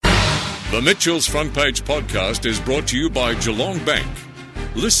The Mitchell's Front Page podcast is brought to you by Geelong Bank.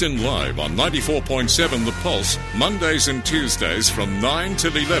 Listen live on 94.7 The Pulse, Mondays and Tuesdays from 9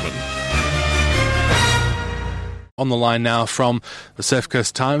 till 11. On the line now from the Surf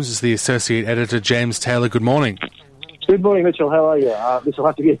Coast Times is the Associate Editor, James Taylor. Good morning. Good morning, Mitchell. How are you? This will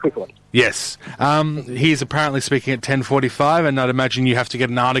have to be a quick one. Yes. He's apparently speaking at 10:45, and I'd imagine you have to get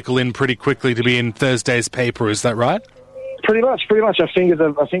an article in pretty quickly to be in Thursday's paper. Is that right? Pretty much. Our fingers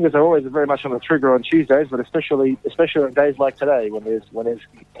are always very much on the trigger on Tuesdays, but especially on days like today when there's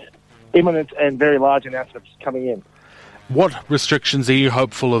imminent and very large announcements coming in. What restrictions are you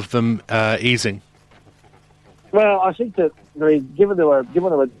hopeful of them easing? Well, I think that given there were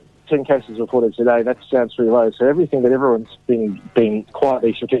 10 cases reported today, that sounds pretty low. So everything that everyone's been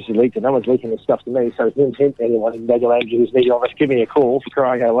quietly strategically leaked, and no one's leaking this stuff to me, so it's no intent anyone in Nagaland who's needing of us, give me a call for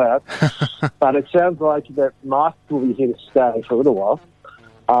crying out loud. But it sounds like that masks will be here to stay for a little while.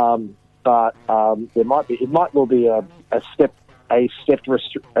 But it might well be a stepping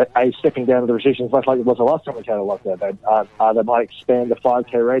down of the restrictions, much like it was the last time we had a lockdown. They might expand the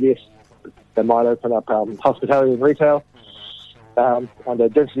 5K radius. They might open up hospitality and retail under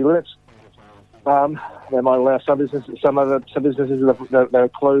density limits. They might allow some businesses that are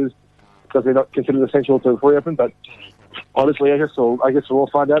closed because they're not considered essential to reopen. But honestly, I guess we'll all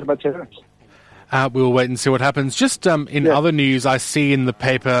find out in about 10 minutes. We'll wait and see what happens. Just in other news, I see in the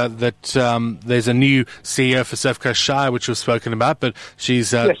paper that there's a new CEO for Surf Coast Shire, which was spoken about, but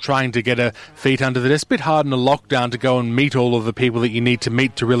she's trying to get her feet under the desk. It's a bit hard in a lockdown to go and meet all of the people that you need to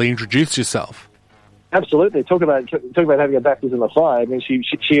meet to really introduce yourself. Absolutely. Talk about having a baptism in the fire. I mean,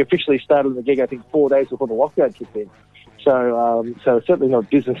 she officially started the gig, I think, 4 days before the lockdown kicked in. So it's certainly not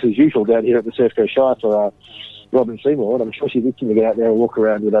business as usual down here at the Surf Coast Shire for Robin Seymour, and I'm sure she's itching to get out there and walk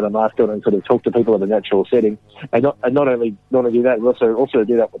around without a mask on and sort of talk to people in a natural setting. And not only do that, but also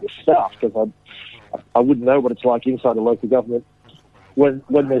do that with the staff, because I wouldn't know what it's like inside the local government when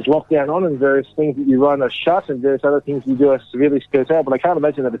there's lockdown on and various things that you run are shut and various other things you do are severely spurt out. But I can't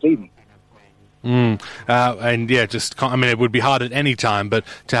imagine that it's easy. It would be hard at any time, but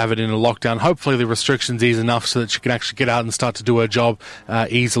to have it in a lockdown, hopefully the restrictions ease enough so that she can actually get out and start to do her job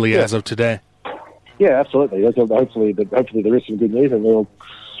easily as of today. Yeah, absolutely. Hopefully there is some good news, and we'll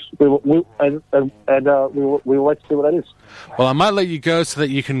wait to see what that is. Well, I might let you go so that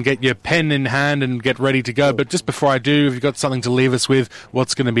you can get your pen in hand and get ready to go. But just before I do, have you got something to leave us with?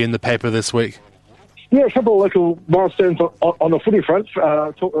 What's going to be in the paper this week? Yeah, a couple of local milestones on the footy front.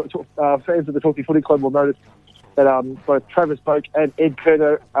 Fans of the Torquay Footy Club will notice that both Travis Boak and Ed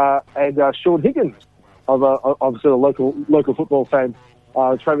Curnow and Sean Higgins of sort of local football fame.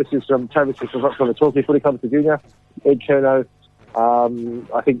 Travis is from the Torquay Footy Club, as a junior. Ed Curnow,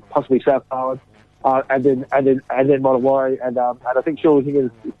 I think possibly South Island, and then Monterey, and I think Sean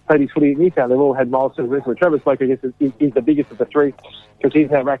Higgins played his footy at Newtown. They've all had milestones recently. Travis Boak, I guess, is the biggest of the three, because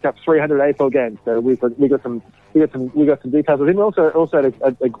he's now racked up 300 AFL games. So we got some details of him. Also had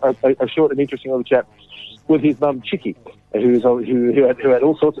a short and interesting little chat with his mum Chicky, who had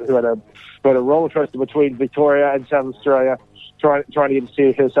a roller coaster between Victoria and South Australia, trying to get to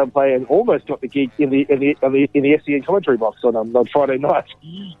see her son play, and almost got the gig in the SEN commentary box on Friday night.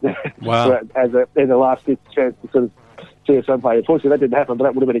 Wow! in the last chance to sort of see her son play. Unfortunately, that didn't happen, but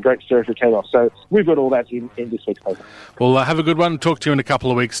that would have been a great story if it came off. So we've got all that in this week's paper. Well, have a good one. Talk to you in a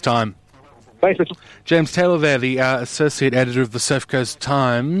couple of weeks' time. Thanks, Mitchell. James Taylor there, the Associate Editor of the Surf Coast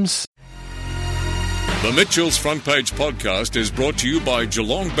Times. The Mitchell's Front Page podcast is brought to you by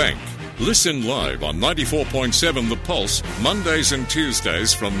Geelong Bank. Listen live on 94.7 The Pulse, Mondays and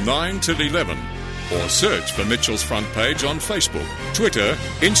Tuesdays from 9 till 11. Or search for Mitchell's Front Page on Facebook, Twitter,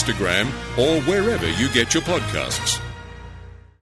 Instagram, or wherever you get your podcasts.